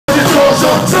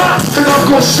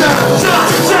gon' shine.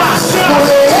 For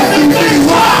the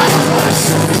F-E-B-Y.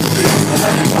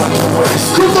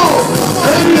 Come on.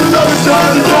 Baby, another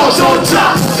time the dogs on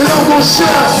top. And I'm gon'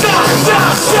 shine.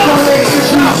 For the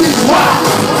F-E-B-Y.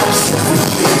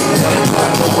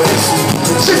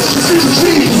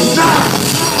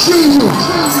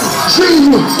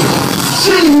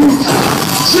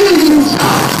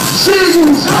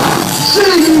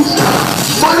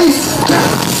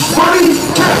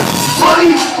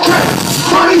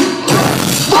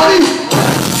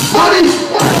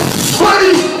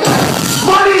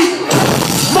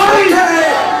 Money.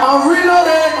 I'm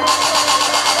reloading.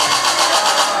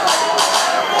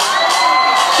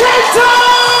 Get time!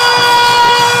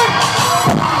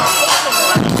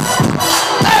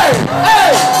 Hey!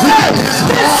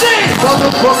 Listen!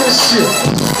 Motherfucking shit.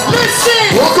 Listen!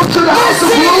 Welcome to the House of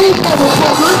Blues,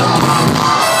 motherfucker.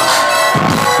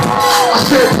 I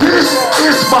said, this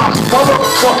is my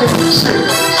motherfucking shit.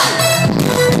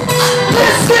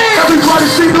 Listen! Everybody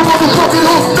see the motherfucking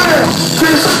hook there.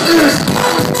 This is.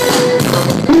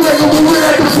 We ain't gonna win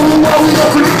at the fool while we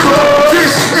up in the club.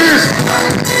 This is.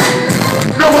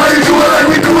 Nobody do it like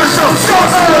we do it some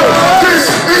This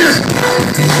is.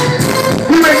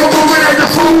 We ain't gonna win at the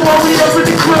fool while we up in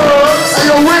the club. Hey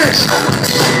yo, Rich.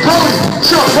 Tony,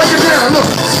 Chuck, break it down, look.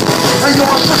 Hey yo,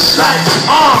 I'm just like,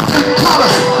 Impala.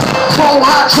 Phone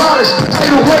hydraulics,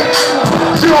 808.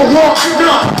 You don't want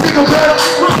none, nigga better.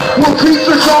 One piece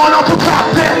is on, I'll pop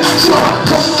that. Truck,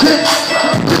 come get,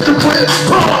 get the grip.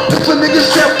 If a nigga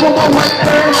step on my right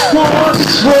hand,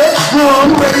 it's red, you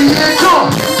ready and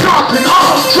come. Dropping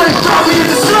all straight, sorry in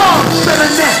the slum.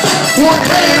 Selling that, one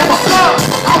hand on my thumb.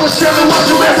 I was selling what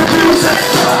you ever music.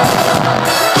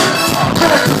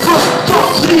 Pass the foot,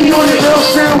 don't lean on the hill,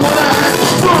 saying what I had.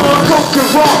 Coke and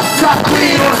raw, got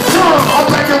clean on the tongue. I'm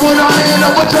back in one hand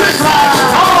up a twist line.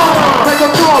 Like a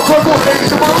dog, purple face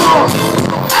in my arm.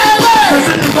 Cause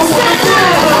the nigga wanna get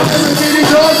everything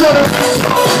goes on it.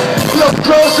 Look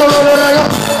closer on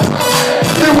it.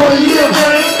 They want a year,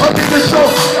 a nigga so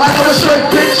I have a straight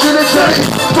bitch in the jelly.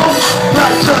 Don't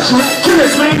not touch me,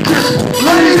 kiss me,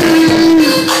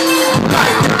 ladies.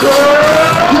 Like the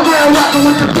girl. You ran rockin'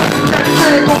 with the black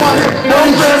thing on my head. No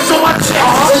hands on my chest.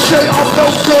 They say I'm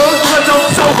no good, but I'm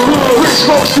so good. Which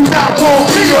folks do not want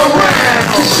me around?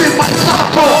 This shit might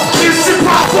pop off. This shit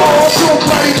pop off.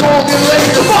 Somebody call me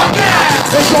later. Fuck yeah.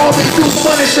 They call me too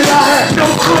funny shit I had. No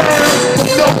class,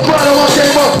 no brother, I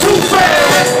came up too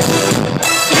fast.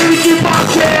 Let me get my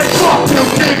cash. Fuck them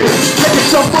niggas. Take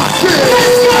some my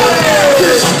cash.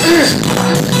 This is.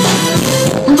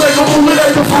 We make a movie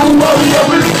like the fool while we up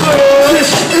in the club.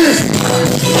 This is.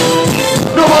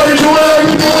 Nobody do it like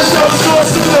we do it, so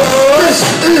source of love. This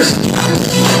is.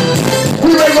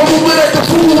 We make a movie like the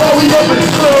fool while we up in the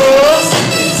club.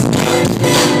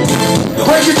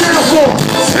 Break it down for me.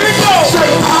 Here we go. Say,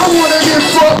 I wanna get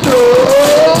fucked up.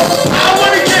 I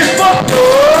wanna get fucked up.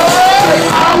 Say,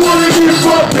 I wanna get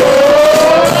fucked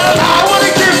up. I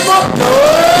wanna get fucked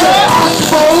up. Say, I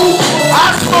smoke,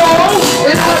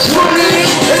 and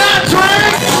I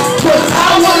drink, but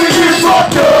I wanna get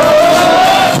fucked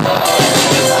up.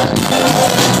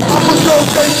 I'ma throw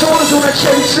Daytonas on that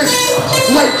Chevy 6.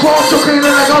 Like cross cooking and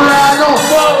I gon' ride on.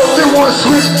 They wanna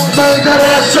switch, man, that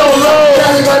ass so low.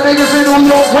 Now they got niggas in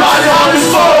New York riding on this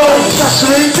phone. Touch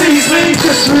me, tease me,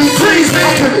 kiss me, please me.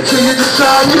 I give it to you,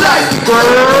 decide you like it,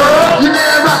 girl. You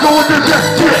ain't rockin' with the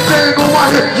death, thing on my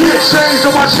head. Yeah, chains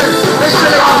on my chest. They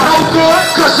say I'm no good,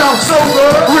 cause I'm so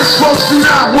good. Rich folks do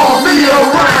not want me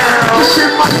around. This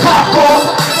shit might pop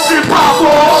off,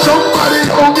 somebody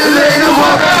gon' get laid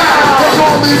around. They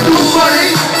call me new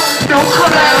money, no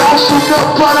cut out. Shoot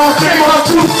up, but I don't think I'm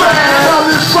too fast. I'm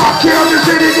this fuck here, this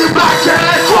idiot black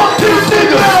ass. Fuck this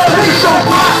nigga, he's so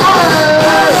black.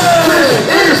 This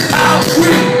is how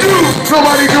we do.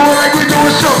 Nobody do it like we do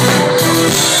it, so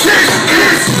this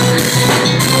is.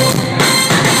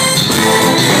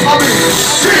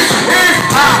 This is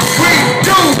how we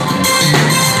do.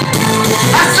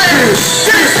 I said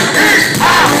this is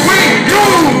how we do.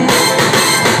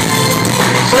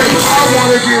 Say I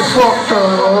wanna get fucked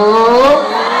up.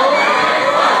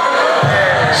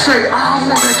 Say I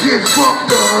wanna get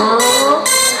fucked up.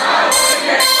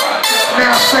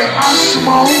 Now say I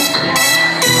smoke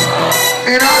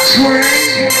and I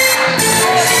drink,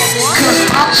 cause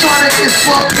I'm trying to get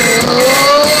fucked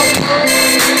up.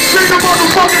 Say the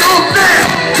motherfucking hook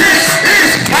now.